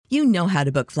You know how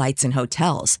to book flights and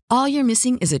hotels. All you're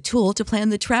missing is a tool to plan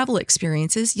the travel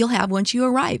experiences you'll have once you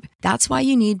arrive. That's why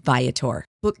you need Viator.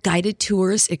 Book guided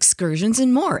tours, excursions,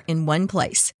 and more in one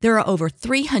place. There are over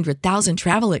 300,000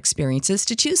 travel experiences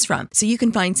to choose from, so you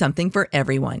can find something for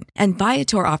everyone. And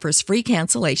Viator offers free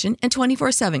cancellation and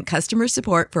 24/7 customer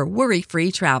support for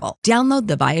worry-free travel. Download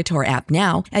the Viator app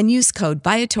now and use code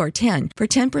Viator10 for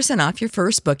 10% off your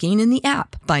first booking in the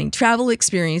app. Find travel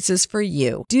experiences for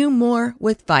you. Do more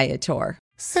with Viator.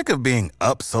 Sick of being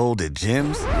upsold at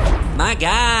gyms? My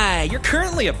guy, you're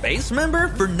currently a base member?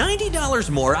 For $90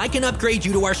 more, I can upgrade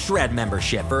you to our Shred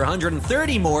membership. For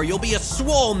 $130 more, you'll be a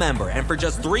Swole member. And for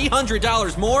just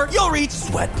 $300 more, you'll reach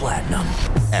Sweat Platinum.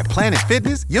 At Planet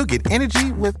Fitness, you'll get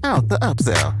energy without the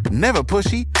upsell. Never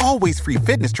pushy, always free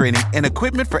fitness training and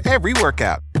equipment for every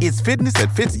workout. It's fitness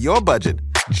that fits your budget.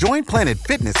 Join Planet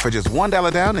Fitness for just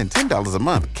 $1 down and $10 a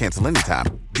month. Cancel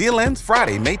anytime. Deal ends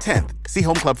Friday, May 10th. See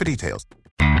Home Club for details.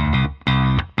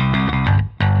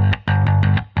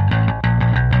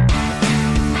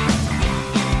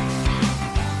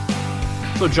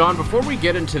 So, John, before we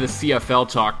get into the CFL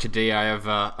talk today, I have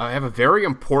a very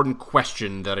important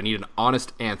question that I need an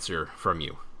honest answer from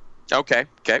you. Okay,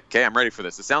 I'm ready for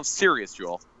this. It sounds serious,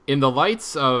 Joel. In the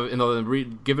lights of,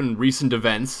 given recent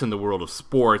events in the world of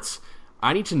sports,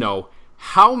 I need to know,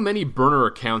 how many burner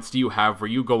accounts do you have where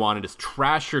you go on and just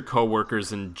trash your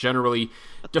coworkers and generally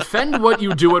defend what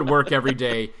you do at work every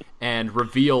day and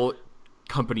reveal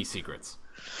company secrets?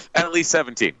 At least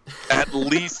 17. At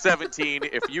least 17.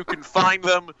 If you can find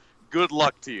them, good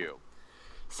luck to you.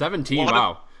 17?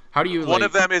 Wow. How do you... One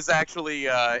of them is actually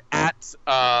at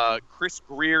Chris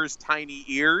Greer's Tiny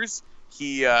Ears.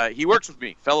 He works with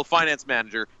me, fellow finance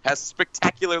manager, has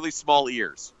spectacularly small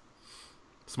ears.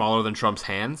 Smaller than Trump's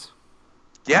hands?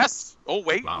 Yes. Oh,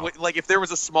 wait. Wow. Like, if there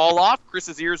was a small off,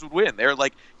 Chris's ears would win. They're,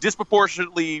 like,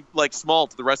 disproportionately, like, small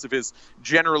to the rest of his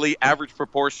generally average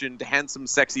proportioned, handsome,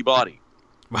 sexy body.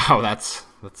 Wow,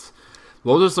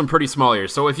 those are some pretty small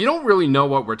ears. So if you don't really know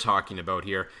what we're talking about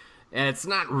here, and it's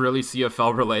not really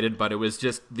CFL related, but it was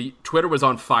just the Twitter was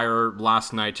on fire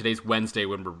last night. Today's Wednesday night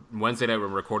when we're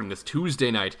recording this.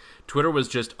 Tuesday night, Twitter was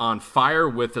just on fire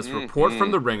with this report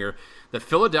from The Ringer that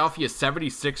Philadelphia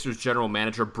 76ers general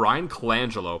manager Brian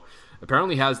Colangelo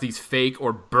apparently has these fake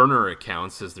or burner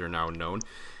accounts, as they're now known,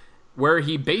 where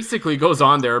he basically goes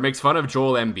on there, makes fun of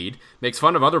Joel Embiid, makes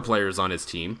fun of other players on his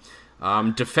team,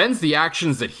 defends the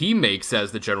actions that he makes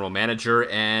as the general manager,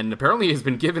 and apparently has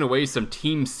been giving away some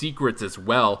team secrets as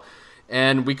well.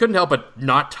 And we couldn't help but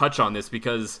not touch on this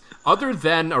because other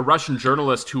than a Russian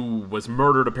journalist who was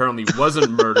murdered, apparently wasn't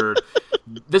murdered,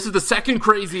 this is the second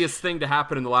craziest thing to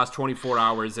happen in the last 24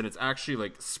 hours, and it's actually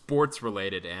like sports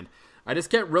related, and I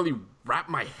just can't really wrap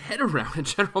my head around a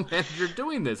general manager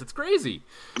doing this. It's crazy.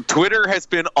 Twitter has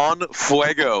been on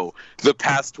fuego the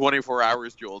past 24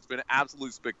 hours, Joel. It's been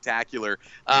absolutely spectacular.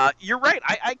 You're right.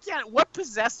 I can't. What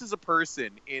possesses a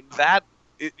person in that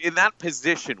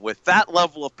position with that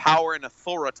level of power and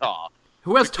authority?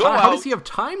 Who has time? How does he have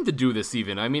time to do this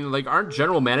even? I mean, like, aren't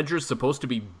general managers supposed to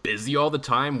be busy all the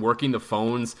time, working the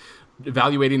phones,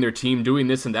 evaluating their team, doing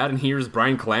this and that? And here's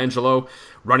Brian Colangelo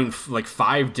running like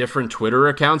 5 different Twitter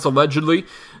accounts allegedly,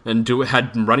 and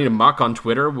running amok on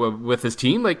Twitter with his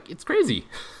team. Like, it's crazy.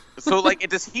 So, like,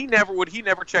 would he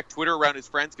never check Twitter around his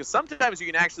friends? Because sometimes you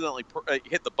can accidentally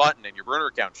hit the button and your burner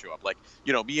account show up. Like,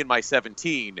 you know, me and my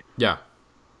 17. Yeah.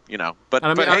 You know, but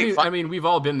I mean, we've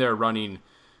all been there running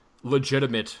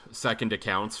legitimate second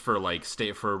accounts for like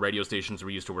for radio stations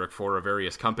we used to work for, or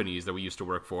various companies that we used to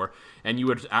work for, and you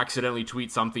would accidentally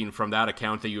tweet something from that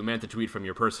account that you meant to tweet from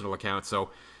your personal account. So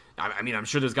I mean, I'm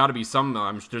sure there's got to be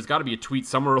there's got to be a tweet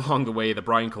somewhere along the way that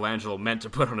Brian Colangelo meant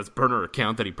to put on his burner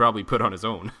account that he probably put on his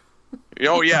own.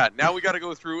 Oh yeah, now we got to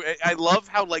go through. I love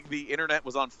how like the internet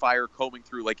was on fire, combing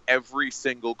through like every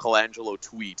single Colangelo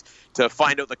tweet to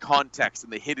find out the context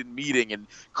and the hidden meaning, and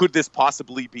could this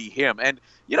possibly be him? And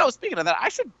you know, speaking of that, I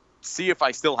should see if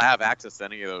I still have access to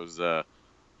any of those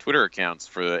Twitter accounts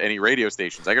for any radio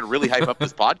stations. I could really hype up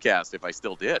this podcast if I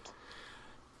still did.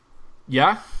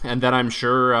 Yeah, and then I'm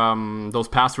sure those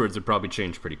passwords would probably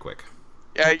change pretty quick.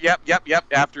 Yep.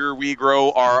 After we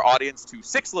grow our audience to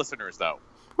 6 listeners, though.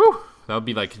 Whew, that would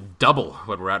be like double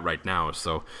what we're at right now,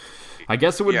 so I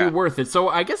guess it would be worth it. So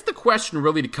I guess the question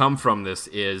really to come from this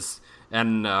is,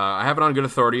 and I have it on good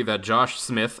authority that Josh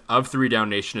Smith of 3 Down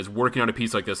Nation is working on a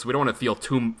piece like this, so we don't want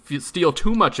to steal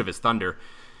too much of his thunder.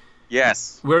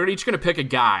 Yes. We're each going to pick a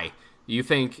guy. You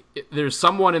think there's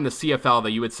someone in the CFL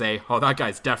that you would say, oh, that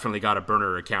guy's definitely got a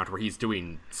burner account where he's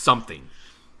doing something.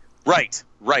 Right.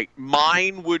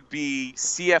 Mine would be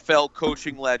CFL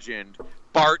coaching legend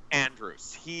Bart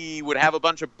Andrews. He would have a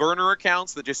bunch of burner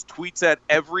accounts that just tweets at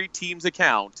every team's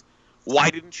account, why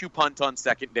didn't you punt on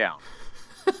second down?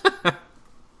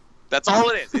 That's all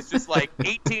it is. It's just like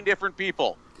 18 different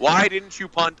people. Why didn't you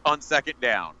punt on second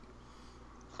down?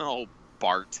 Oh,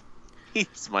 Bart.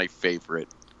 He's my favorite.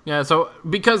 Yeah, so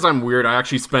because I'm weird, I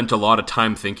actually spent a lot of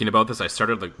time thinking about this. I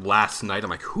started like last night. I'm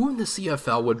like, who in the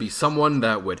CFL would be someone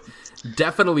that would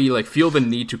definitely like feel the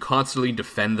need to constantly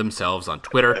defend themselves on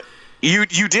Twitter? You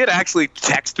did actually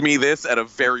text me this at a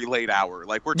very late hour.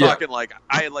 Like we're talking like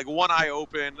I had like one eye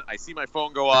open. I see my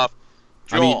phone go off.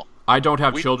 Joel, I mean, I don't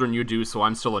have children. You do, so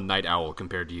I'm still a night owl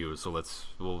compared to you. So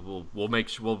we'll make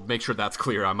sure that's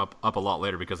clear. I'm up a lot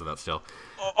later because of that still.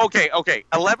 Okay.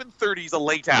 11:30 is a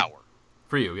late hour.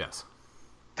 For you, yes.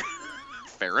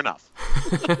 Fair enough.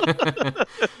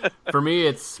 For me,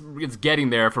 it's getting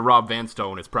there. For Rob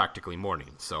Vanstone, it's practically morning.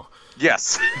 So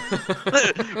yes,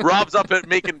 Rob's up at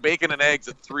making bacon and eggs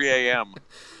at 3 a.m.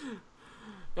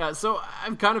 Yeah, so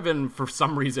I've kind of been, for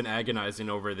some reason, agonizing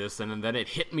over this, and then it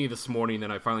hit me this morning,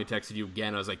 and I finally texted you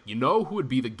again. I was like, you know who would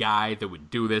be the guy that would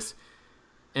do this?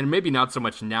 And maybe not so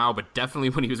much now, but definitely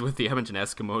when he was with the Edmonton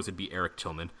Eskimos, it'd be Eric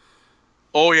Tillman.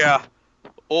 Oh, yeah.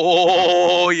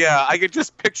 I could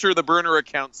just picture the burner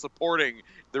account supporting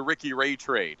the Ricky Ray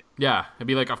trade. Yeah, I'd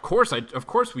be like, of course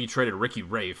we traded Ricky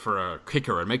Ray for a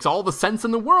kicker. It makes all the sense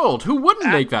in the world. Who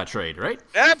wouldn't make that trade, right?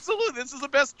 Absolutely. This is the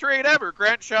best trade ever.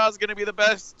 Grant Shaw's going to be the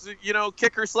best,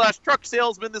 kicker/truck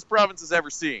salesman this province has ever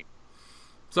seen.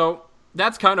 So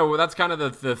that's kind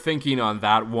of the thinking on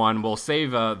that one. We'll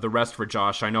save the rest for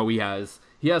Josh. I know he has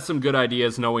some good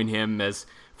ideas, knowing him, as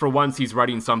for once he's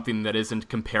writing something that isn't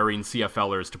comparing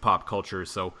CFLers to pop culture.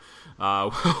 So,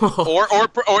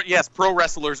 yes, pro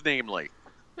wrestlers, namely.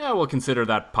 Yeah, we'll consider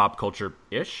that pop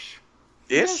culture-ish.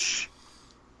 Ish?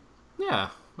 Yeah,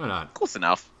 why not? Close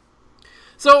enough.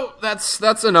 So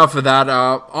that's enough of that.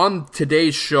 On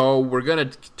today's show, we're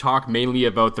going to talk mainly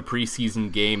about the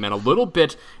preseason game and a little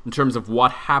bit in terms of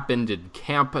what happened in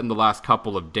camp in the last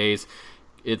couple of days.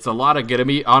 It's a lot of good. I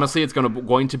mean, honestly, it's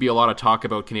going to be a lot of talk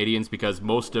about Canadians because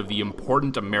most of the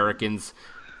important Americans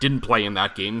didn't play in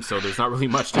that game, so there's not really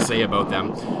much to say about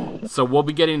them. So we'll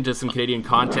be getting into some Canadian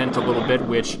content a little bit,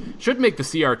 which should make the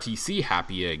CRTC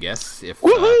happy, I guess.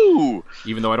 Woohoo!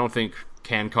 Even though I don't think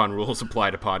CanCon rules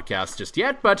apply to podcasts just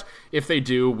yet, but if they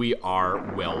do, we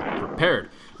are well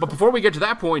prepared. But before we get to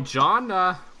that point,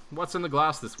 John, what's in the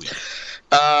glass this week?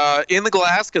 In the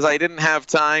glass, because I didn't have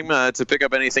time to pick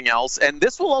up anything else. And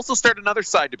this will also start another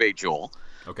side debate, Joel.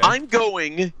 Okay. I'm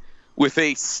going with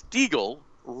a Stiegl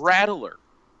Rattler.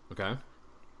 Okay.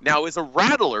 Now, is a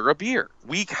Rattler a beer?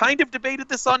 We kind of debated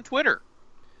this on Twitter.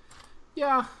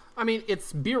 Yeah, I mean,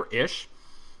 it's beer-ish.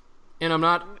 And I'm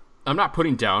not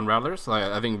putting down Rattlers.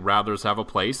 I think Rattlers have a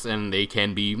place, and they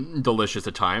can be delicious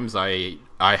at times. I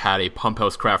had a Pump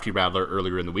House Crafty Rattler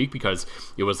earlier in the week because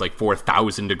it was like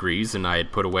 4,000 degrees, and I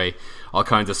had put away all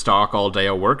kinds of stock all day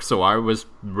at work, so I was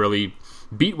really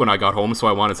beat when I got home, so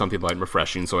I wanted something light and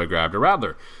refreshing, so I grabbed a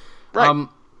Rattler. Right.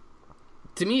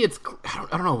 To me, it's I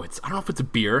don't know if it's a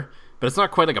beer, but it's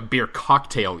not quite like a beer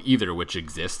cocktail either, which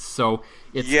exists. So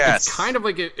it's kind of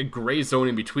like a gray zone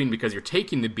in between because you're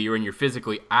taking the beer and you're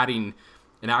physically adding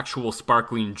an actual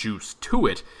sparkling juice to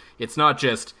it. It's not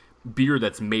just beer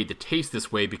that's made to taste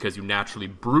this way because you naturally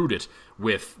brewed it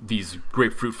with these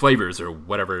grapefruit flavors or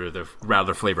whatever the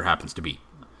Rattler flavor happens to be.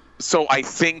 So I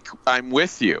think I'm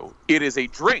with you. It is a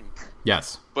drink.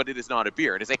 Yes. But it is not a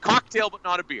beer. It is a cocktail, but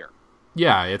not a beer.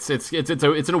 Yeah, it's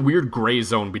in a weird gray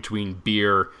zone between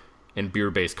beer and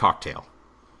beer-based cocktail.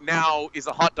 Now, is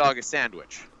a hot dog a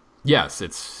sandwich? Yes,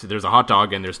 there's a hot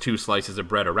dog and there's 2 slices of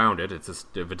bread around it. It's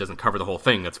just, if it doesn't cover the whole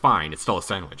thing, that's fine. It's still a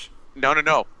sandwich.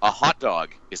 No. A hot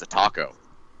dog is a taco.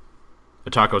 A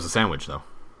taco's a sandwich, though.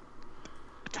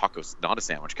 A taco's not a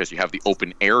sandwich because you have the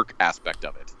open air aspect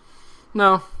of it.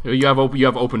 No, you have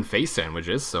open face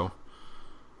sandwiches, so.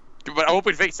 But an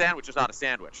open face sandwich is not a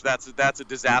sandwich. That's a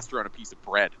disaster on a piece of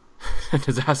bread.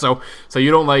 So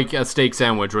you don't like a steak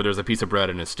sandwich where there's a piece of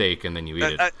bread and a steak and then you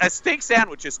eat it. A steak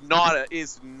sandwich is not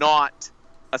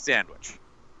a sandwich.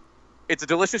 It's a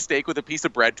delicious steak with a piece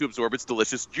of bread to absorb its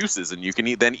delicious juices, and you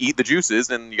can then eat the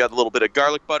juices, and you got a little bit of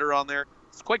garlic butter on there.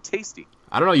 It's quite tasty.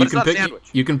 I don't know.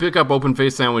 You can pick up open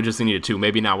face sandwiches and eat it too.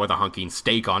 Maybe not with a hunking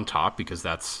steak on top because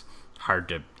that's hard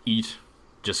to eat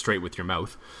just straight with your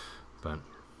mouth.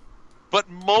 But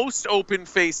most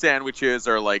open-face sandwiches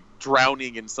are like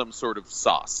drowning in some sort of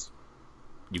sauce.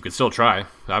 You could still try.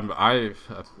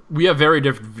 We have very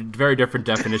different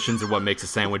definitions of what makes a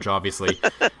sandwich, obviously,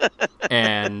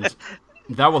 and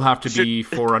that will have to be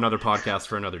for another podcast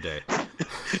for another day.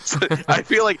 So I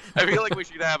feel like we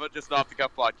should have just an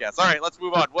off-the-cuff podcast. All right, let's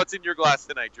move on. What's in your glass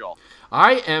tonight, Joel?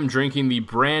 I am drinking the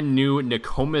brand new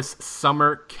Nokomis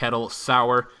Summer Kettle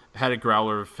Sour. I had a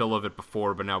growler fill of it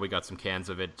before, but now we got some cans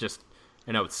of it. Just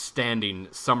an outstanding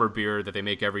summer beer that they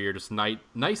make every year. Just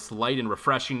nice, light, and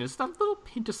refreshing. Just a little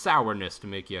hint of sourness to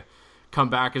make you come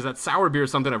back. Is that sour beer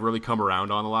is something I've really come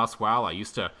around on the last while. I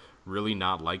used to really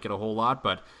not like it a whole lot,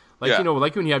 but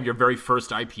like when you have your very first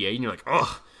IPA and you're like,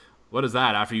 ugh, what is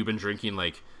that? After you've been drinking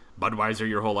like Budweiser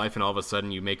your whole life, and all of a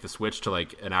sudden you make the switch to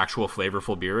like an actual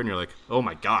flavorful beer, and you're like, oh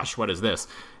my gosh, what is this?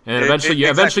 And eventually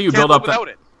you build up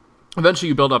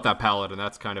that palate, and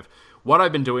that's kind of what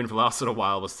I've been doing for the last little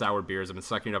while with sour beers. I've been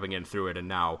sucking it up and getting through it, and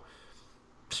now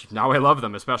I love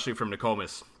them, especially from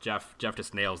Nokomis. Jeff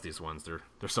just nails these ones.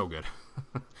 They're so good.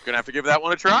 Gonna have to give that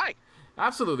one a try.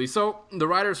 Absolutely. So the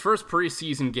Riders' first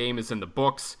preseason game is in the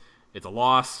books. It's a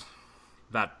loss.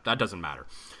 That doesn't matter.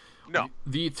 No.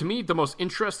 To me, the most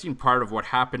interesting part of what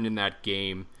happened in that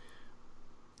game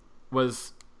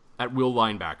was at Will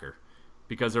linebacker.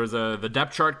 Because there was the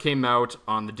depth chart came out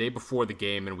on the day before the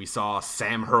game, and we saw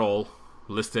Sam Hurl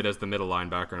listed as the middle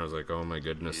linebacker, and I was like, oh my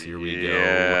goodness, here we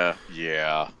go.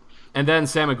 Yeah. And then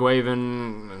Sam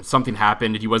McGuaven, something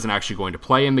happened. He wasn't actually going to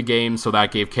play in the game, so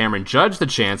that gave Cameron Judge the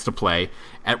chance to play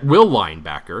at will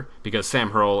linebacker, because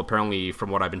Sam Hurl, apparently,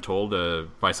 from what I've been told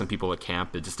by some people at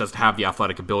camp, it just doesn't have the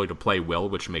athletic ability to play will,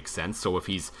 which makes sense. So if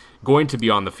he's going to be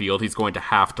on the field, he's going to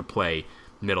have to play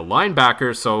middle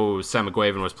linebacker. So Sam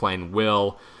McGuaven was playing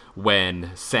will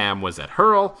when Sam was at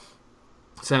Hurl.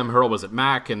 Sam Hurl was at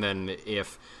Mac, and then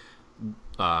if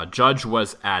Judge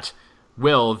was at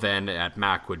will, then at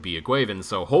Mac would be Aguaven.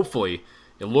 So hopefully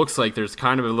it looks like there's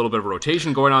kind of a little bit of a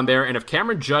rotation going on there. And if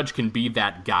Cameron Judge can be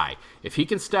that guy, if he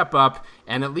can step up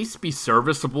and at least be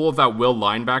serviceable of that will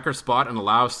linebacker spot and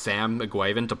allow Sam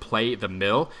Aguaven to play the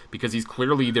middle, because he's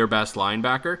clearly their best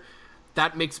linebacker,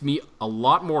 that makes me a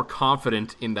lot more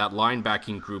confident in that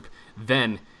linebacking group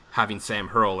than having Sam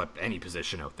Hurl at any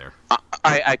position out there.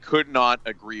 I could not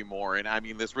agree more. And I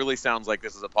mean, this really sounds like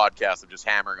this is a podcast of just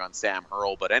hammering on Sam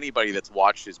Hurl, but anybody that's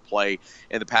watched his play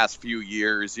in the past few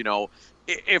years,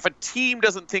 if a team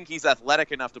doesn't think he's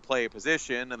athletic enough to play a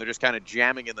position and they're just kind of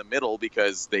jamming in the middle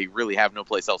because they really have no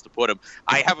place else to put him,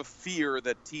 I have a fear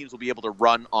that teams will be able to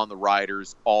run on the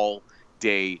Riders all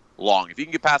day long. If you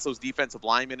can get past those defensive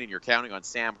linemen and you're counting on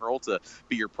Sam Hurl to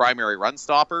be your primary run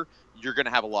stopper, you're going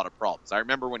to have a lot of problems. I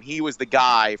remember when he was the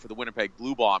guy for the Winnipeg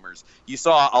Blue Bombers, you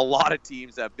saw a lot of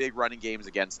teams have big running games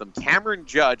against them. Cameron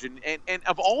Judge, and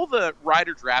of all the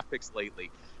Rider draft picks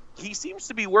lately, he seems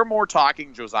to be, we're more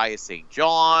talking Josiah St.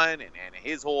 John and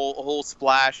his whole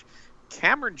splash.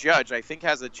 Cameron Judge, I think,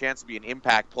 has a chance to be an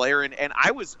impact player, and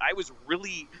I was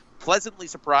really pleasantly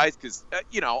surprised because,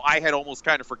 I had almost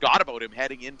kind of forgot about him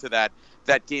heading into that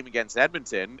game against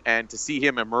Edmonton, and to see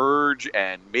him emerge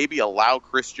and maybe allow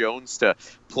Chris Jones to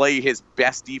play his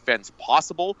best defense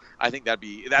possible, I think that'd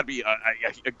be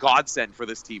a godsend for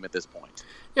this team at this point.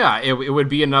 Yeah, it would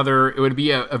be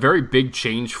a very big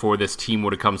change for this team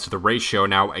when it comes to the ratio.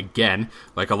 Now, again,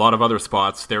 like a lot of other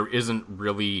spots, there isn't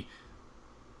really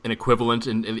an equivalent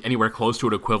anywhere close to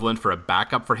an equivalent for a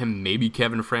backup for him. Maybe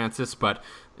Kevin Francis, but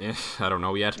I don't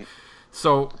know yet.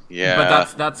 So yeah,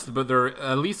 but they're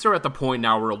at least they're at the point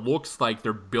now where it looks like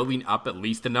they're building up at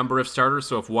least a number of starters.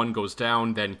 So if one goes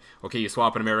down, then okay, you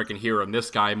swap an American here, and this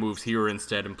guy moves here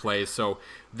instead and plays. So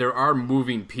there are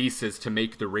moving pieces to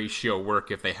make the ratio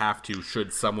work if they have to,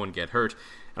 should someone get hurt.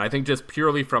 And I think just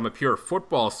purely from a pure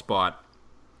football spot,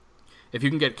 if you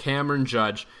can get Cameron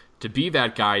Judge to be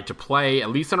that guy to play, at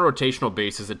least on a rotational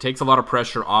basis, it takes a lot of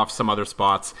pressure off some other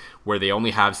spots where they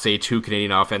only have, say, 2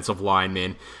 Canadian offensive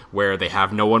linemen, where they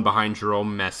have no one behind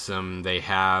Jerome Messam. They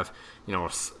have,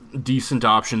 decent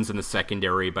options in the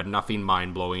secondary, but nothing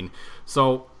mind-blowing.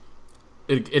 So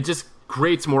it just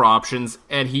creates more options,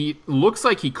 and he looks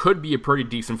like he could be a pretty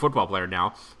decent football player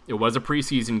now. It was a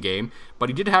preseason game, but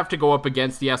he did have to go up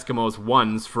against the Eskimos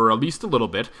ones for at least a little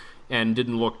bit and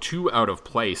didn't look too out of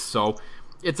place. So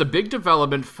it's a big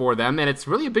development for them, and it's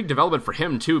really a big development for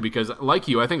him, too, because, like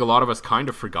you, I think a lot of us kind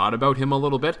of forgot about him a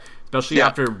little bit, especially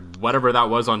after whatever that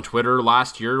was on Twitter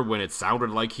last year when it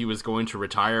sounded like he was going to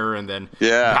retire and then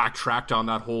backtracked on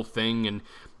that whole thing, and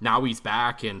now he's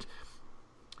back, and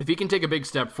if he can take a big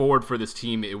step forward for this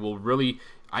team, it will really,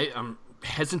 I'm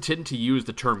hesitant to use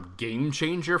the term game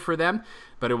changer for them,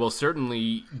 but it will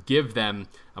certainly give them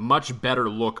a much better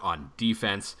look on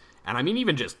defense, and I mean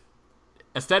even just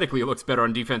aesthetically it looks better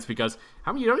on defense, because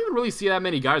you don't even really see that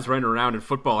many guys running around in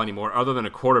football anymore other than a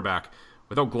quarterback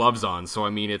gloves on. So I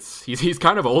mean, he's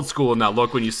kind of old school in that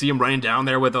look. When you see him running down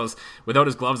there without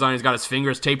his gloves on, he's got his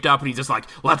fingers taped up, and he's just like,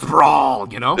 "Let's brawl,"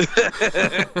 you know?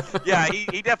 Yeah,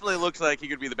 he definitely looks like he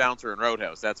could be the bouncer in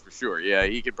Roadhouse. That's for sure. Yeah,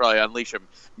 he could probably unleash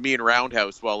me in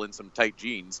Roundhouse while in some tight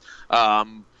jeans.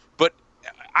 But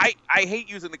I hate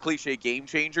using the cliche game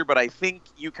changer, but I think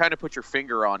you kind of put your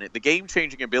finger on it. The game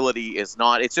changing ability is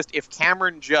not. It's just if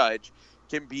Cameron Judge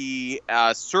can be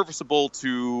serviceable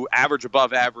to average,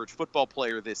 above average football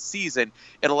player this season,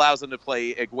 it allows him to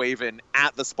play Egwavin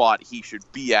at the spot he should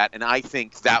be at. And I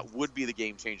think that would be the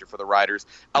game changer for the Riders.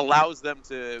 Allows them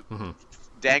to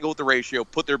dangle with the ratio,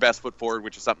 put their best foot forward,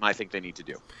 which is something I think they need to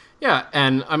do. Yeah,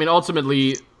 and I mean,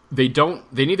 ultimately, they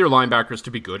need their linebackers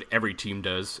to be good. Every team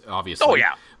does, obviously. Oh,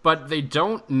 yeah. But they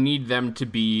don't need them to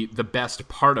be the best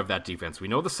part of that defense. We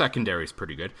know the secondary is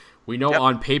pretty good. We know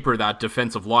on paper that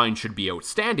defensive line should be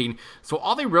outstanding. So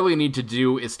all they really need to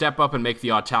do is step up and make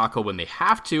the odd tackle when they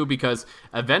have to, because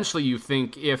eventually you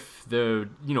think if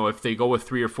they go with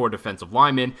 3 or 4 defensive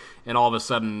linemen and all of a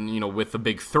sudden, with the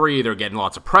big 3, they're getting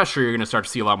lots of pressure, you're going to start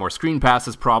to see a lot more screen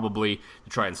passes probably to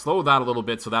try and slow that a little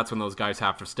bit. So that's when those guys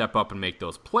have to step up and make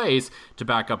those plays to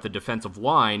back up the defensive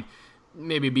line.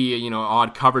 Maybe be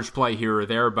odd coverage play here or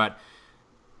there, but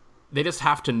they just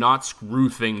have to not screw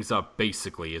things up,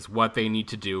 basically, is what they need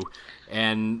to do.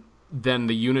 And then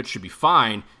the unit should be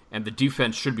fine, and the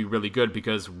defense should be really good,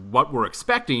 because what we're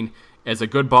expecting is a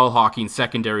good ball-hawking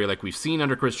secondary like we've seen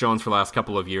under Chris Jones for the last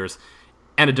couple of years,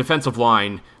 and a defensive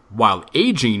line, while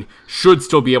aging, should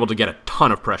still be able to get a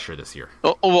ton of pressure this year.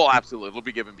 Oh well, absolutely. It'll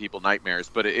be giving people nightmares,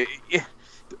 but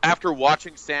after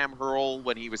watching Sam Hurl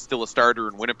when he was still a starter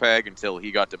in Winnipeg until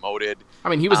he got demoted. I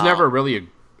mean, he was never really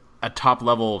a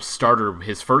top-level starter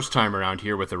his first time around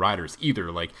here with the Riders either.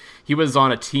 Like, he was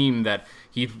on a team that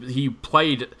he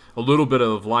played a little bit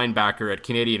of linebacker at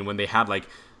Canadian when they had,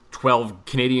 12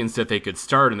 Canadians that they could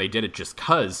start, and they did it just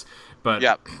because. But,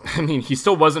 I mean,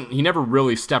 he never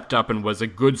really stepped up and was a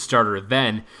good starter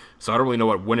then, so I don't really know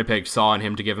what Winnipeg saw in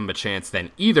him to give him a chance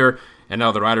then either. And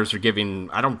now the Riders are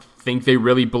I don't think they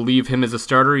really believe him as a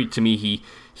starter. To me,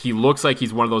 he looks like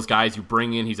he's one of those guys you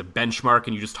bring in, he's a benchmark,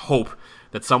 and you just hope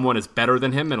that someone is better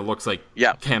than him, and it looks like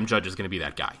Cam Judge is going to be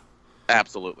that guy.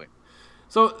 Absolutely.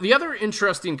 So the other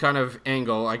interesting kind of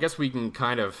angle, I guess we can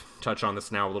kind of touch on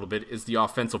this now a little bit, is the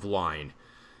offensive line.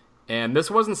 And this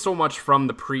wasn't so much from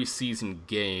the preseason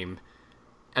game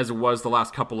as it was the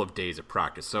last couple of days of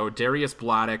practice. So Darius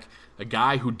Bladdock, a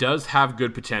guy who does have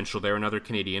good potential there, another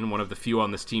Canadian, one of the few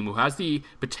on this team who has the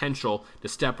potential to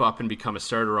step up and become a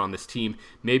starter on this team,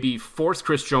 maybe force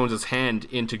Chris Jones' hand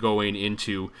into going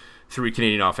into 3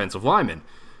 Canadian offensive linemen.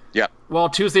 Yeah. Well,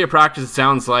 Tuesday of practice, it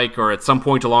sounds like, or at some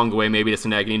point along the way, maybe it's a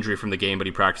nagging injury from the game, but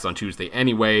he practiced on Tuesday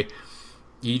anyway.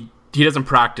 He doesn't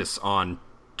practice on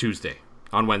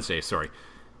Wednesday.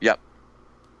 Yep.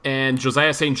 And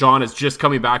Josiah St. John is just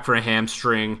coming back for a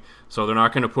hamstring, so they're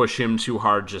not going to push him too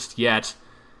hard just yet.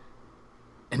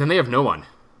 And then they have no one.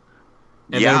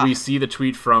 And then we see the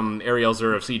tweet from Ariel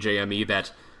Zur of CJME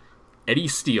that Eddie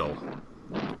Steele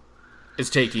is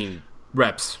taking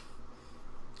reps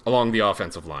along the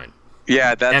offensive line.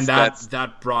 Yeah,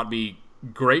 that brought me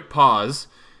great pause,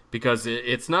 because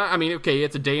it's not, I mean, okay,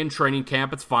 it's a day in training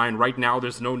camp, it's fine. Right now,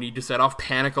 there's no need to set off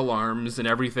panic alarms and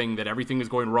everything is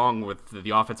going wrong with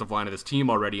the offensive line of this team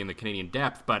already in the Canadian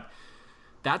depth, but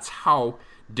that's how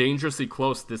dangerously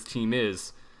close this team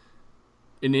is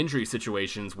in injury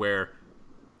situations where,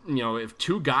 if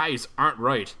 2 guys aren't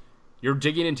right, you're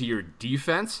digging into your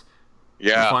defense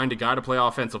to find a guy to play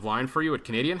offensive line for you at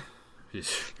Canadian.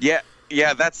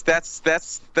 Yeah, that's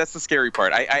the scary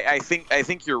part. I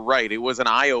think you're right. It was an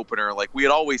eye opener. Like, we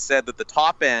had always said that the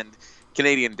top end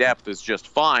Canadian depth is just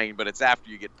fine, but it's after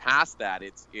you get past that,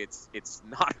 it's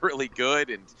not really good.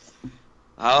 And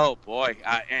oh boy,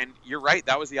 and you're right.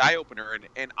 That was the eye opener.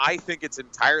 And I think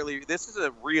this is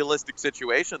a realistic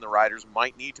situation the Riders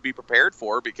might need to be prepared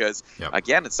for, because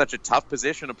again, it's such a tough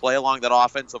position to play along that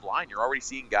offensive line. You're already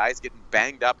seeing guys getting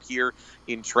banged up here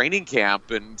in training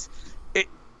camp, and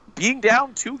being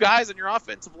down 2 guys on your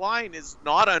offensive line is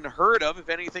not unheard of. If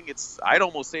anything, I'd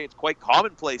almost say it's quite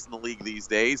commonplace in the league these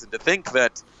days. And to think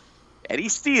that Eddie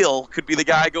Steele could be the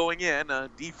guy going in, a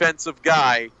defensive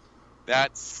guy,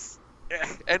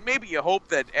 and maybe you hope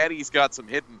that Eddie's got some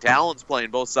hidden talents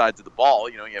playing both sides of the ball.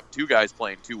 You have 2 guys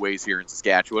playing 2 ways here in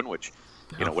Saskatchewan, which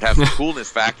would have some coolness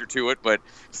factor to it, but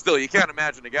still, you can't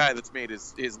imagine a guy that's made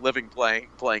his living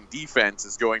playing defense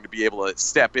is going to be able to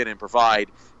step in and provide,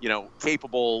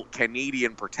 capable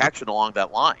Canadian protection along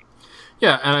that line.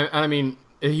 Yeah, and I mean,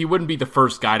 he wouldn't be the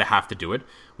first guy to have to do it.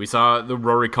 We saw the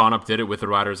Rory Conop did it with the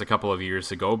Riders a couple of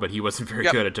years ago, but he wasn't very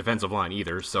Yep. good at defensive line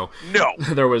either. So No.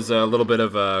 there was a little bit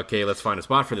of okay, let's find a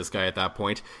spot for this guy at that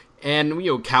point. And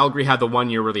Calgary had the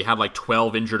 1 year where they had like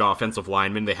 12 injured offensive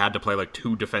linemen. They had to play like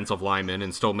 2 defensive linemen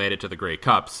and still made it to the Grey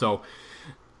Cup. So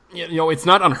it's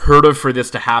not unheard of for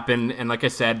this to happen. And like I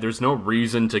said, there's no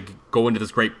reason to go into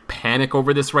this great panic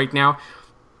over this right now.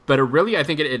 But I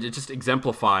think it just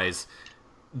exemplifies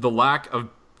the lack of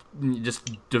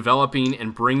just developing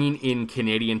and bringing in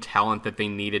Canadian talent that they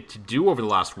needed to do over the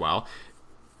last while.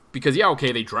 Because,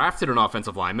 they drafted an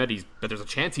offensive lineman, but there's a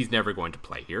chance he's never going to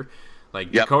play here.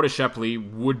 Like, Yep. Dakota Shepley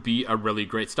would be a really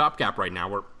great stopgap right now,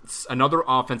 where another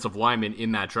offensive lineman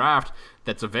in that draft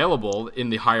that's available in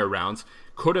the higher rounds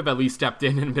could have at least stepped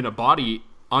in and been a body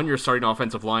on your starting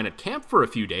offensive line at camp for a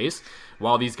few days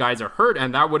while these guys are hurt,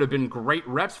 and that would have been great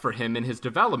reps for him in his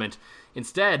development.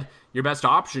 Instead, your best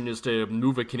option is to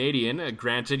move a Canadian.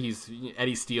 Granted, he's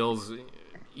Eddie Steele's...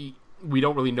 We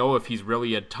don't really know if he's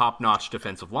really a top-notch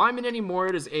defensive lineman anymore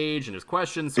at his age and his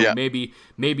questions, so maybe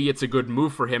it's a good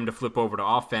move for him to flip over to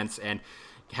offense and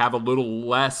have a little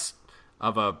less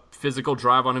of a physical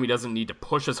drive on him. He doesn't need to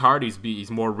push as hard. He's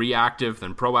more reactive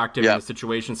than proactive in the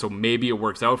situation, so maybe it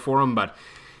works out for him, but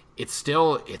it's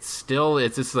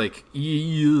just like,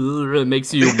 it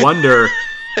makes you wonder,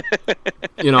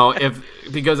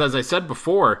 because as I said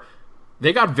before,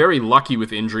 they got very lucky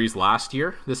with injuries last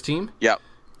year, this team. Yeah.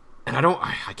 And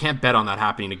I can't bet on that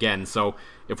happening again. So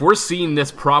if we're seeing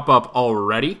this crop up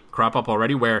already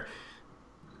where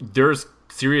there's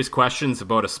serious questions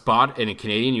about a spot in a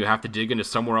Canadian, you have to dig into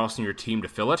somewhere else in your team to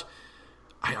fill it.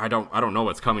 I don't know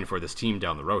what's coming for this team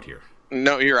down the road here.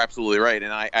 No, you're absolutely right.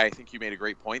 And I think you made a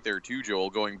great point there too, Joel,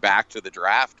 going back to the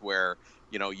draft where,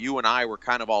 you and I were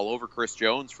kind of all over Chris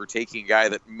Jones for taking a guy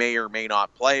that may or may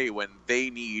not play when they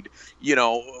need,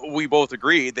 we both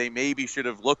agreed they maybe should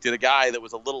have looked at a guy that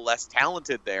was a little less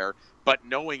talented there, but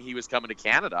knowing he was coming to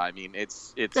Canada, I mean,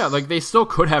 it's they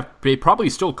probably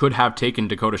still could have taken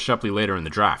Dakota Shepley later in the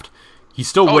draft. He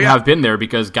still would have been there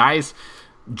because guys,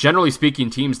 generally speaking,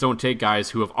 teams don't take guys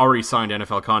who have already signed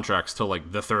NFL contracts till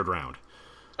like the third round.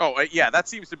 Oh, yeah, that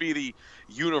seems to be the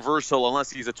universal,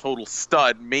 unless he's a total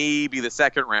stud, maybe the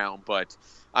second round. But,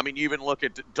 I mean, you even look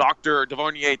at Dr.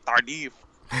 Devornier Tardif.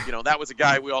 That was a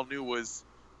guy we all knew was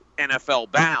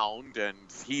NFL bound, and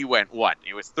he went,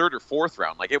 It was third or fourth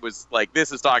round. Like, it was like,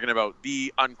 this is talking about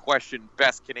the unquestioned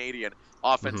best Canadian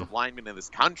offensive lineman in this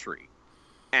country.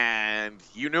 And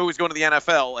you knew he was going to the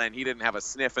NFL, and he didn't have a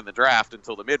sniff in the draft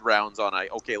until the mid-rounds on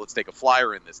let's take a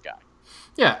flyer in this guy.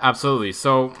 Yeah, absolutely.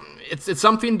 So it's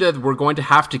something that we're going to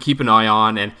have to keep an eye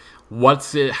on, and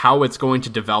how it's going to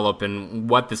develop and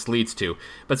what this leads to.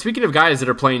 But speaking of guys that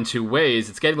are playing two ways,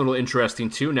 it's getting a little interesting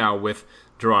too now with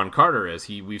Duron Carter, as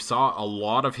we saw a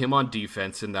lot of him on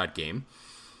defense in that game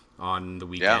on the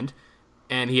weekend,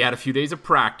 and he had a few days of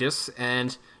practice.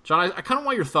 And John, I kind of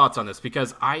want your thoughts on this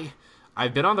because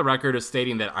I've been on the record as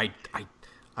stating that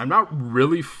I'm not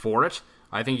really for it.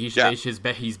 I think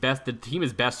the team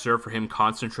is best served for him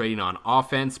concentrating on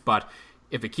offense, but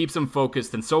if it keeps him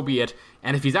focused, then so be it.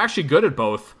 And if he's actually good at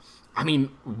both, I mean,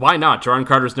 why not? Duron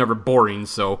Carter's never boring,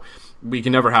 so we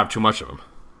can never have too much of him.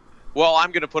 Well,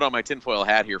 I'm going to put on my tinfoil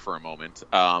hat here for a moment.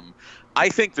 I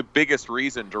think the biggest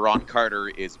reason Duron Carter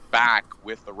is back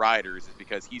with the Riders is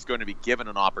because he's going to be given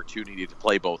an opportunity to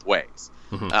play both ways.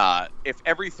 If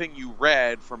everything you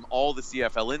read from all the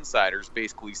CFL insiders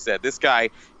basically said this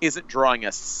guy isn't drawing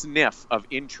a sniff of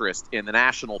interest in the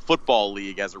National Football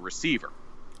League as a receiver.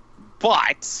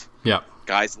 But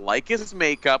guys like his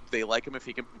makeup. They like him if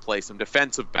he can play some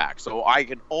defensive back. So I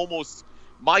can almost...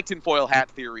 My tinfoil hat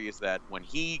theory is that when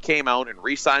he came out and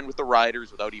re-signed with the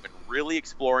Riders without even really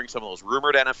exploring some of those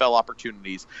rumored NFL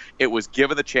opportunities, it was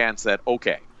given the chance that,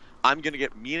 okay, I'm going to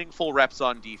get meaningful reps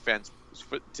on defense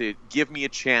to give me a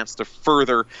chance to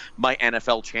further my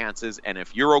NFL chances. And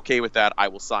if you're okay with that, I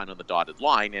will sign on the dotted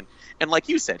line. And like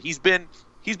you said, he's been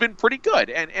pretty good.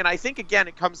 And I think, again,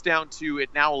 it comes down to it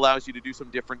now allows you to do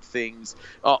some different things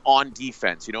on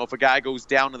defense. If a guy goes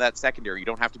down to that secondary, you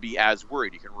don't have to be as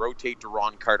worried. You can rotate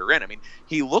Duron Carter in. I mean,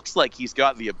 he looks like he's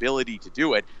got the ability to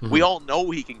do it. We all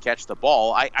know he can catch the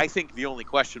ball. I think the only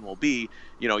question will be,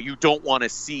 you don't want to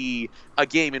see a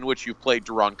game in which you've played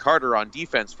Duron Carter on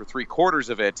defense for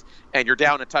 3/4 of it, and you're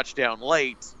down a touchdown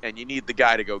late, and you need the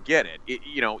guy to go get it.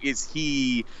 Is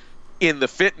he in the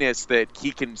fitness that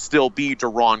he can still be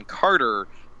Duron Carter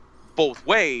both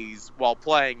ways while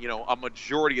playing, a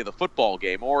majority of the football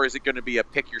game? Or is it going to be a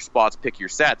pick your spots, pick your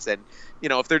sets? And,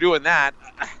 if they're doing that,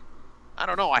 I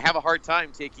don't know. I have a hard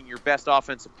time taking your best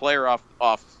offensive player off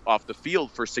the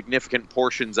field for significant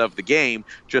portions of the game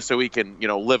just so he can,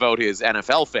 live out his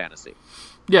NFL fantasy.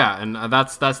 Yeah, and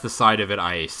that's the side of it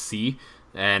I see.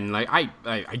 And like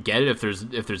I get it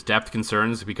if there's depth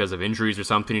concerns because of injuries or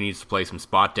something, he needs to play some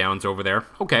spot downs over there.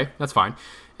 Okay, that's fine.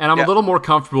 And I'm a little more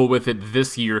comfortable with it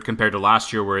this year compared to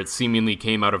last year where it seemingly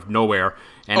came out of nowhere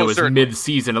and it was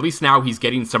mid-season. At least now he's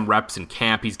getting some reps in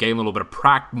camp. He's getting a little bit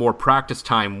of more practice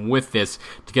time with this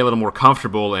to get a little more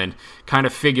comfortable and kind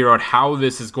of figure out how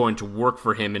this is going to work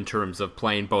for him in terms of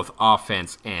playing both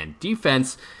offense and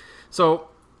defense. So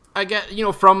I get,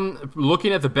 from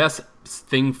looking at the best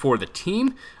thing for the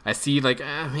team, I see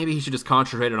maybe he should just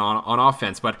concentrate on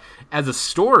offense. But as a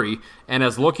story and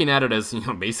as looking at it as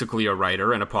basically a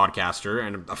writer and a podcaster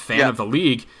and a fan of the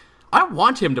league, I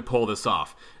want him to pull this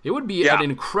off. It would be an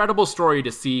incredible story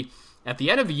to see at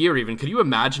the end of the year. Even could you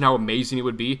imagine how amazing it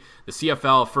would be? The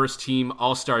CFL first team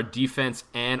all-star defense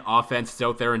and offense is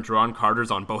out there and Duron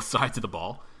Carter's on both sides of the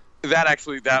ball.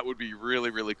 That would be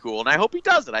really, really cool. And I hope he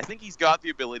does it. I think he's got the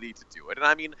ability to do it. And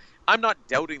I mean, I'm not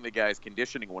doubting the guy's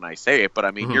conditioning when I say it, but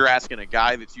I mean, you're asking a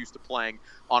guy that's used to playing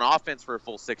on offense for a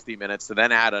full 60 minutes to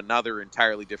then add another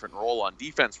entirely different role on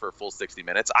defense for a full 60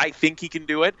 minutes. I think he can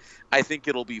do it. I think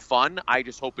it'll be fun. I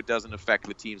just hope it doesn't affect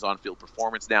the team's on-field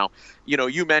performance. Now,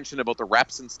 you mentioned about the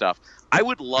reps and stuff. I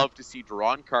would love to see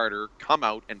Duron Carter come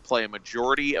out and play a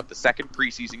majority of the second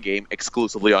preseason game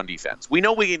exclusively on defense. We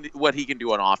know what he can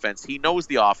do on offense. He knows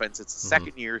the offense. It's the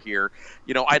second year here.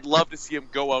 I'd love to see him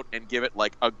go out and give it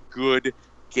like a good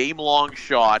game-long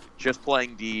shot just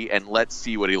playing D, and let's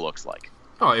see what he looks like.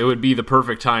 Oh, it would be the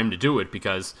perfect time to do it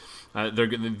because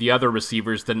the other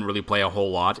receivers didn't really play a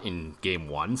whole lot in game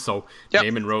one. So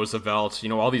Damon Roosevelt,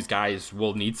 all these guys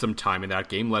will need some time in that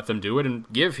game. Let them do it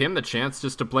and give him the chance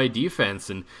just to play defense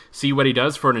and see what he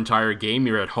does for an entire game.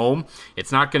 You're at home.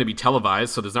 It's not going to be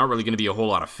televised, so there's not really going to be a whole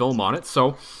lot of film on it.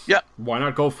 So why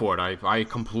not go for it? I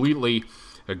completely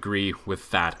agree with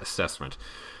that assessment.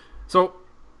 So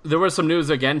there was some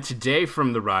news again today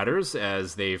from the Riders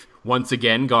as they've once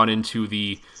again gone into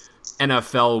the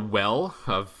NFL well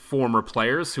of former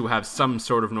players who have some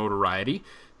sort of notoriety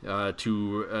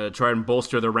to try and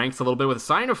bolster their ranks a little bit with a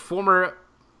sign of former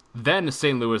then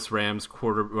St. Louis Rams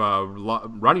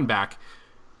running back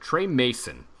Tre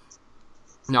Mason.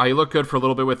 Now, he looked good for a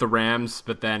little bit with the Rams,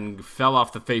 but then fell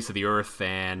off the face of the earth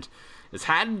and has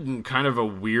had kind of a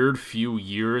weird few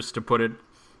years, to put it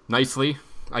nicely,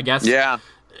 I guess. Yeah.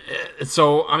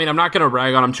 So, I mean, I'm not going to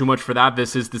rag on him too much for that.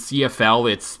 This is the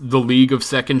CFL. It's the league of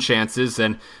second chances.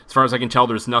 And as far as I can tell,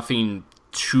 there's nothing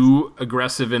too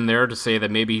aggressive in there to say that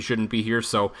maybe he shouldn't be here.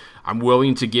 So I'm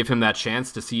willing to give him that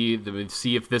chance to see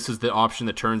if this is the option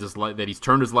that that he's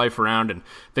turned his life around and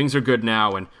things are good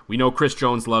now. And we know Chris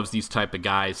Jones loves these type of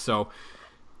guys. So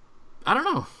I don't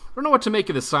know. I don't know what to make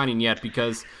of the signing yet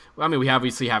because, I mean, we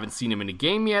obviously haven't seen him in a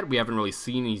game yet. We haven't really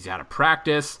seen he's had a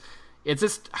practice. It's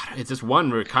just one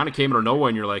where it kind of came out of nowhere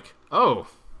and you're like, oh,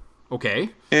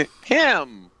 okay.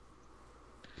 Him.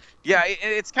 Yeah,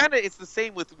 it's the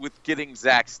same with getting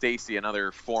Zach Stacy,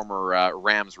 another former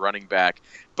Rams running back.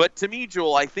 But to me,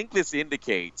 Joel, I think this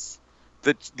indicates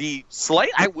that the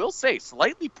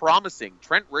slightly promising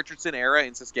Trent Richardson era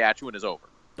in Saskatchewan is over.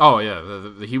 Oh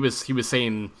yeah, he was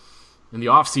saying in the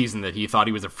offseason that he thought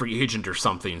he was a free agent or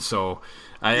something. So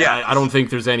I don't think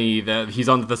there's any that he's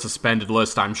on the suspended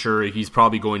list. I'm sure he's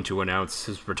probably going to announce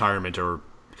his retirement or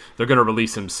they're going to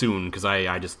release him soon because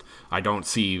I don't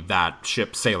see that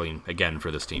ship sailing again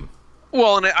for this team.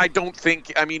 Well, and I don't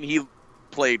think, I mean, he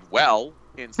played well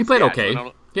in Saskatchewan. He played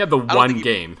okay. He had the one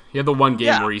game. He had the one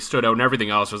game where he stood out and everything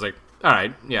else was like, all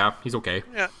right, yeah, he's okay.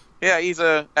 Yeah, he's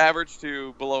a average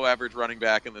to below average running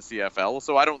back in the CFL.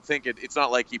 So I don't think it's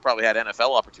not like he probably had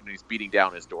NFL opportunities beating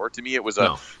down his door. To me, it was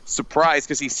a surprise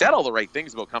because he said all the right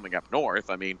things about coming up north.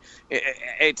 I mean,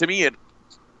 to me,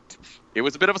 it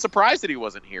was a bit of a surprise that he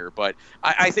wasn't here. But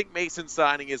I think Mason's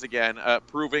signing is, again,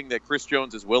 proving that Chris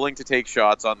Jones is willing to take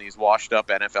shots on these washed-up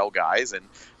NFL guys. And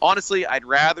honestly, I'd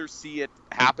rather see it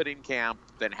happen in camp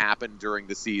than happen during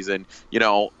the season.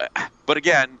 But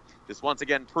again, this once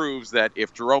again proves that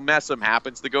if Jerome Messam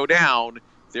happens to go down,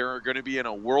 they're going to be in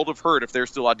a world of hurt if they're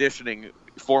still auditioning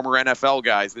former NFL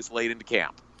guys this late into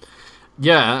camp.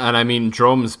 Yeah, and I mean,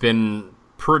 Jerome's been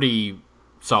pretty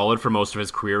solid for most of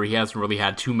his career. He hasn't really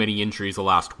had too many injuries the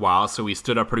last while, so he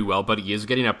stood up pretty well, but he is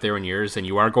getting up there in years, and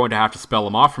you are going to have to spell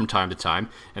him off from time to time,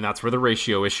 and that's where the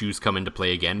ratio issues come into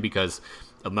play again, because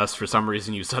unless for some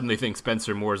reason you suddenly think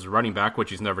Spencer Moore is a running back, which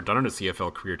he's never done in a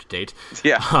CFL career to date.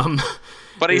 Yeah.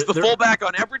 But he's the fullback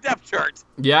on every depth chart.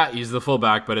 Yeah, he's the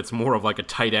fullback, but it's more of like a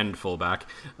tight end fullback.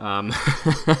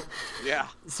 Yeah.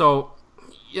 So,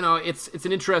 it's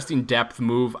an interesting depth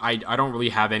move. I don't really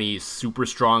have any super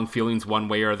strong feelings one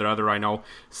way or the other. I know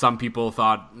some people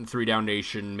thought 3 Down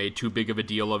Nation made too big of a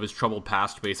deal of his troubled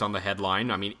past based on the headline.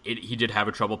 I mean, he did have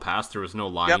a troubled past. There was no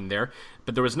lying there,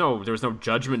 but there was no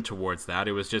judgment towards that.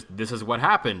 It was just, this is what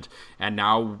happened. And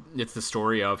now it's the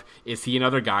story of, is he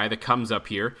another guy that comes up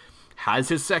here, has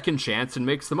his second chance, and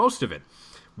makes the most of it?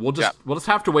 We'll just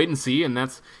have to wait and see. And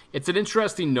it's an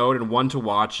interesting note and one to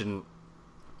watch. And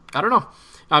I don't know.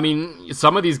 I mean,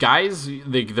 some of these guys,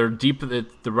 they're deep.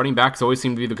 The running backs always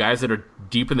seem to be the guys that are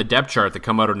deep in the depth chart that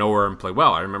come out of nowhere and play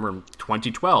well. I remember in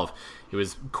 2012, it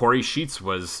was Corey Sheets he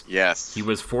was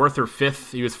 4th or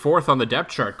 5th. He was 4th on the depth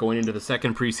chart going into the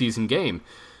second preseason game.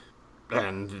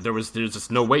 And there's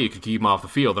just no way you could keep him off the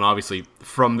field. And obviously,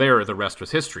 from there, the rest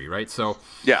was history, right? So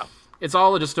yeah, it's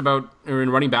all just about, in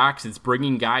running backs, it's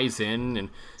bringing guys in. And,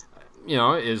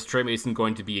 is Trey Mason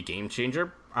going to be a game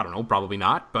changer? I don't know, probably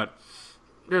not. But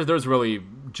there's really,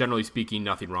 generally speaking,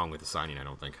 nothing wrong with the signing, I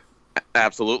don't think.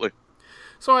 Absolutely.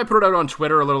 So I put it out on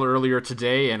Twitter a little earlier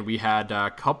today, and we had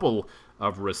a couple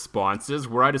of responses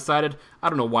where I decided, I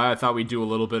don't know why, I thought we'd do a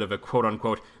little bit of a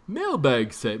quote-unquote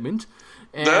mailbag segment.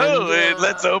 And,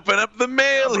 let's open up the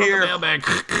mail here. Mailbag.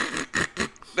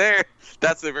 There.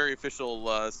 That's a very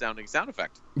official sounding sound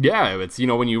effect. Yeah, it's,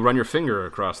 when you run your finger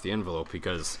across the envelope,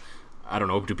 because, I don't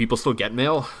know, do people still get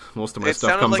mail? Most of my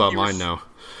stuff comes online now.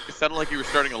 It sounded like you were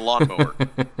starting a lawnmower.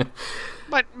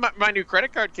 my new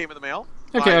credit card came in the mail.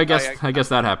 Okay, I guess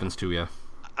that happens too, yeah.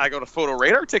 I got a photo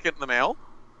radar ticket in the mail.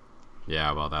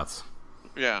 Yeah, well, that's...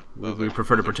 Yeah. We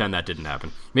prefer to pretend that didn't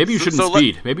happen. Maybe you shouldn't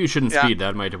speed. Maybe you shouldn't speed.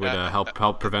 That would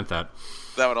help prevent that.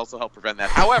 That would also help prevent that.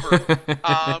 However,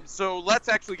 so let's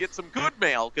actually get some good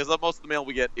mail, because most of the mail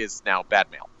we get is now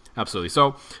bad mail. Absolutely.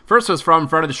 So, first was from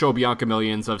friend of the show, Bianca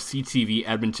Millions of CTV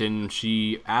Edmonton.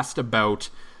 She asked about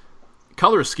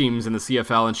color schemes in the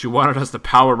CFL, and she wanted us to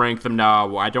power rank them.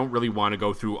 Now, I don't really want to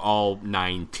go through all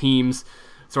 9 teams.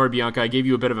 Sorry, Bianca, I gave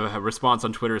you a bit of a response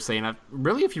on Twitter saying,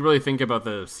 if you really think about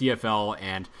the CFL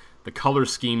and the color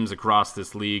schemes across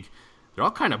this league, they're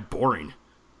all kind of boring.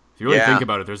 If you really think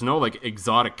about it, there's no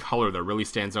exotic color that really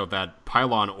stands out. That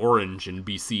pylon orange in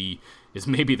BC is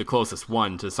maybe the closest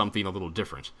one to something a little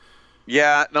different.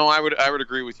 Yeah, no, I would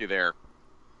agree with you there.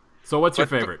 So what's your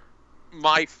favorite?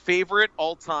 My favorite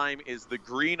all time is the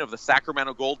green of the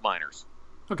Sacramento Gold Miners.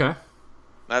 Okay.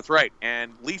 That's right.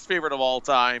 And least favorite of all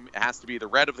time has to be the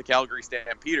red of the Calgary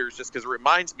Stampeders, just because it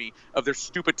reminds me of their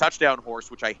stupid touchdown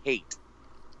horse, which I hate.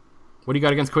 What do you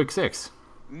got against Quick Six?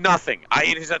 Nothing.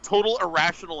 It is a total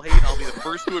irrational hate. I'll be the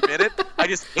first to admit it. I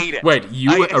just hate it. Wait,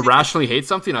 you irrationally hate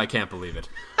something? I can't believe it.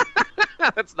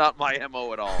 That's not my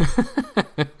MO at all.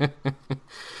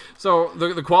 So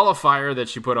the qualifier that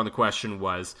she put on the question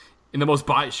was, in the most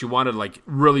bias, she wanted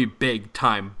really big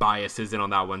time biases in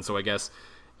on that one. So I guess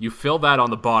you fill that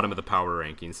on the bottom of the power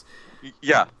rankings.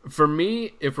 Yeah. For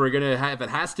me, if it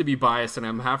has to be biased, and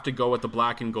I'm have to go with the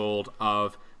black and gold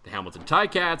of the Hamilton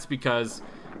Ticats, because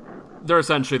they're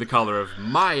essentially the color of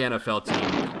my NFL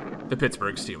team, the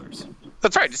Pittsburgh Steelers.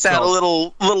 That's right. Just add a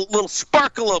little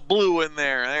sparkle of blue in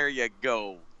there. There you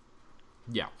go.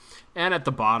 Yeah. And at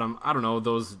the bottom, I don't know,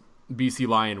 those BC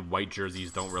Lion white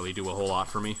jerseys don't really do a whole lot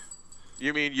for me.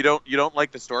 You mean you don't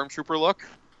like the Stormtrooper look?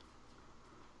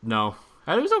 No.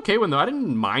 It was okay I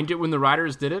didn't mind it when the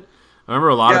Riders did it. I remember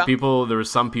a lot of people, there were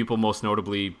some people, most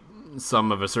notably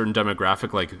some of a certain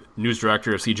demographic, like news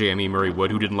director of CJME, Murray Wood,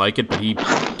 who didn't like it, but he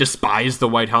despised the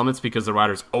white helmets because the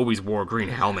Riders always wore green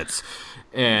helmets.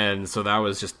 And so that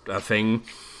was just a thing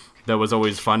that was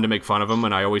always fun to make fun of them,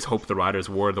 and I always hoped the Riders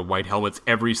wore the white helmets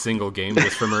every single game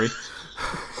just for Murray.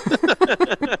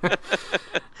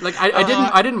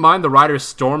 I didn't mind the Riders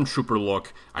Stormtrooper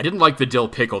look. I didn't like the dill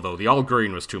pickle, though. The all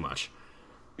green was too much.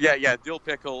 Yeah, dill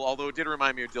pickle, although it did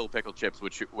remind me of dill pickle chips,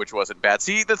 which wasn't bad.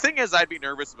 See, the thing is I'd be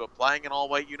nervous about playing in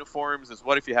all-white uniforms is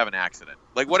what if you have an accident?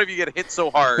 What if you get hit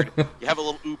so hard, you have a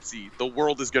little oopsie, the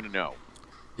world is going to know.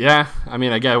 Yeah, I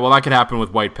mean, that could happen with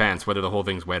white pants, whether the whole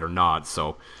thing's white or not,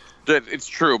 so... It's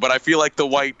true, but I feel like the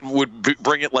white would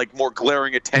bring it, more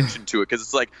glaring attention to it, because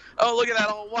it's oh, look at that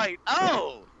all white.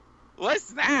 Oh,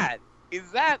 what's that?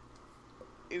 Is that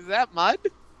mud?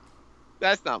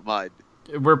 That's not mud.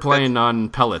 We're playing on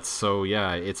pellets, so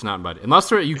yeah, it's not mud.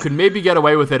 Unless you could maybe get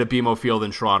away with it at BMO Field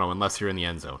in Toronto, unless you're in the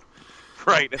end zone.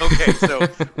 Right, okay, so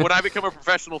when I become a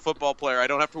professional football player, I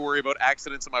don't have to worry about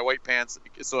accidents in my white pants,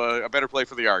 so I better play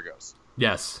for the Argos.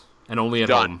 Yes, and only at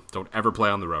home. Don't ever play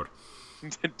on the road.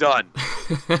 Done.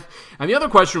 And the other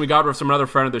question we got was from another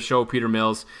friend of the show, Peter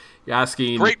Mills.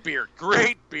 asking... Great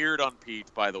beard on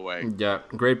Pete, by the way. Yeah,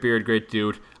 great beard, great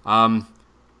dude.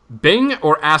 Bing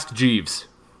or Ask Jeeves?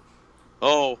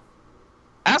 Oh,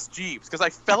 Ask Jeeves, because I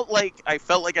felt like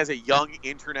as a young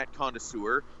internet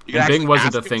connoisseur, and Bing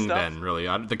wasn't a thing then, really.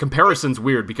 The comparison's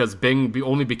weird because Bing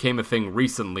only became a thing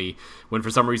recently when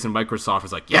for some reason Microsoft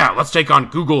was like, yeah, let's take on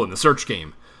Google in the search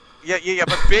game. Yeah,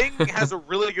 but Bing has a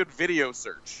really good video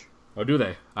search. Oh, do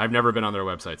they? I've never been on their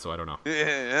website, so I don't know.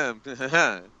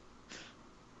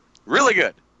 Really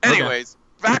good. Anyways,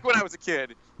 back when I was a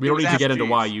kid... We don't need to get into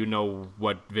why you know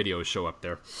what videos show up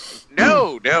there.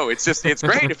 No, it's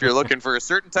great if you're looking for a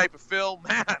certain type of film.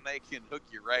 Man, they can hook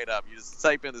you right up. You just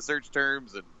type in the search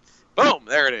terms and boom,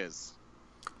 there it is.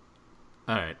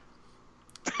 All right.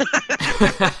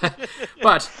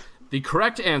 But the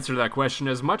correct answer to that question,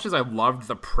 as much as I loved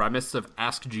the premise of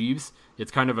Ask Jeeves,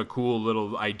 it's kind of a cool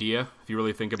little idea if you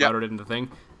really think about it in the thing.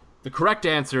 The correct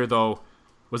answer, though,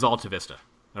 was Alta Vista.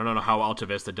 I don't know how Alta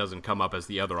Vista doesn't come up as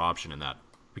the other option in that.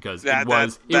 Because it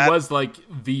was like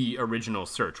the original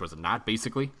search, was it not,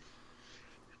 basically?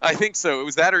 I think so. It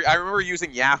was that, or I remember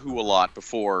using Yahoo a lot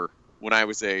before when I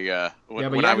was a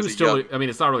when Yahoo's still. I mean,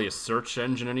 it's not really a search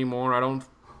engine anymore. I don't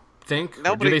think.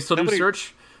 Do they still do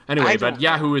search? Anyway, but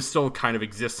Yahoo is still kind of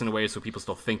exists in a way, so people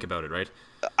still think about it, right?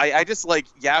 I just like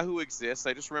Yahoo exists.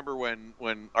 I just remember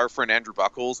when our friend Andrew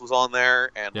Buckles was on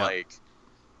there, and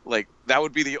like that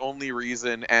would be the only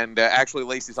reason, and actually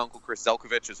Lacey's uncle Chris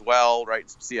Zelkovich as well, right?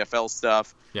 Some CFL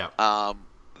stuff. Yeah.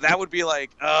 That would be like,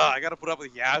 I got to put up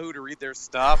with Yahoo to read their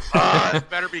stuff. This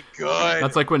better be good.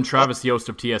 That's like when Travis Yost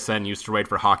of TSN used to write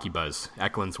for Hockey Buzz,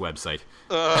 Eklund's website.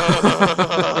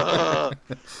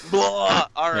 Blah.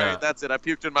 All right, that's it. I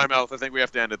puked in my mouth. I think we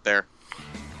have to end it there.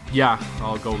 Yeah,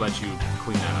 I'll go let you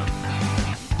clean that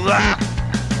up. Blah.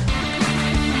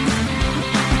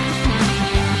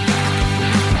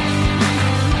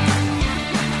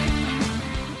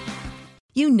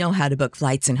 You know how to book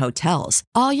flights and hotels.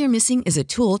 All you're missing is a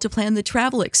tool to plan the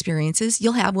travel experiences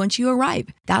you'll have once you arrive.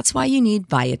 That's why you need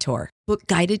Viator. Book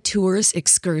guided tours,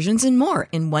 excursions, and more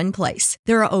in one place.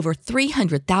 There are over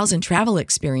 300,000 travel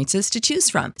experiences to choose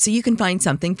from, so you can find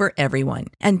something for everyone.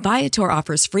 And Viator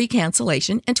offers free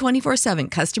cancellation and 24/7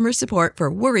 customer support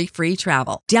for worry-free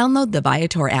travel. Download the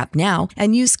Viator app now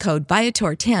and use code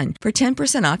Viator10 for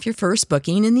 10% off your first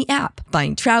booking in the app.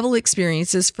 Find travel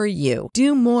experiences for you.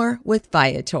 Do more with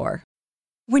Viator.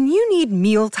 When you need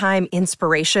mealtime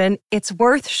inspiration, it's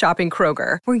worth shopping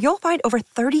Kroger, where you'll find over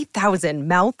 30,000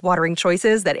 mouth-watering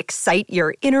choices that excite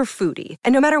your inner foodie.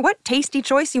 And no matter what tasty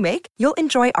choice you make, you'll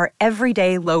enjoy our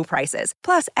everyday low prices,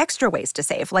 plus extra ways to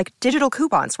save, like digital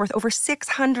coupons worth over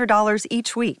 $600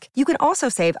 each week. You can also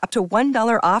save up to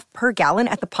 $1 off per gallon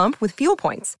at the pump with fuel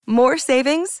points. More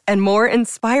savings and more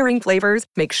inspiring flavors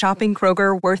make shopping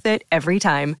Kroger worth it every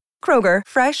time. Kroger,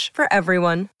 fresh for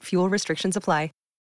everyone. Fuel restrictions apply.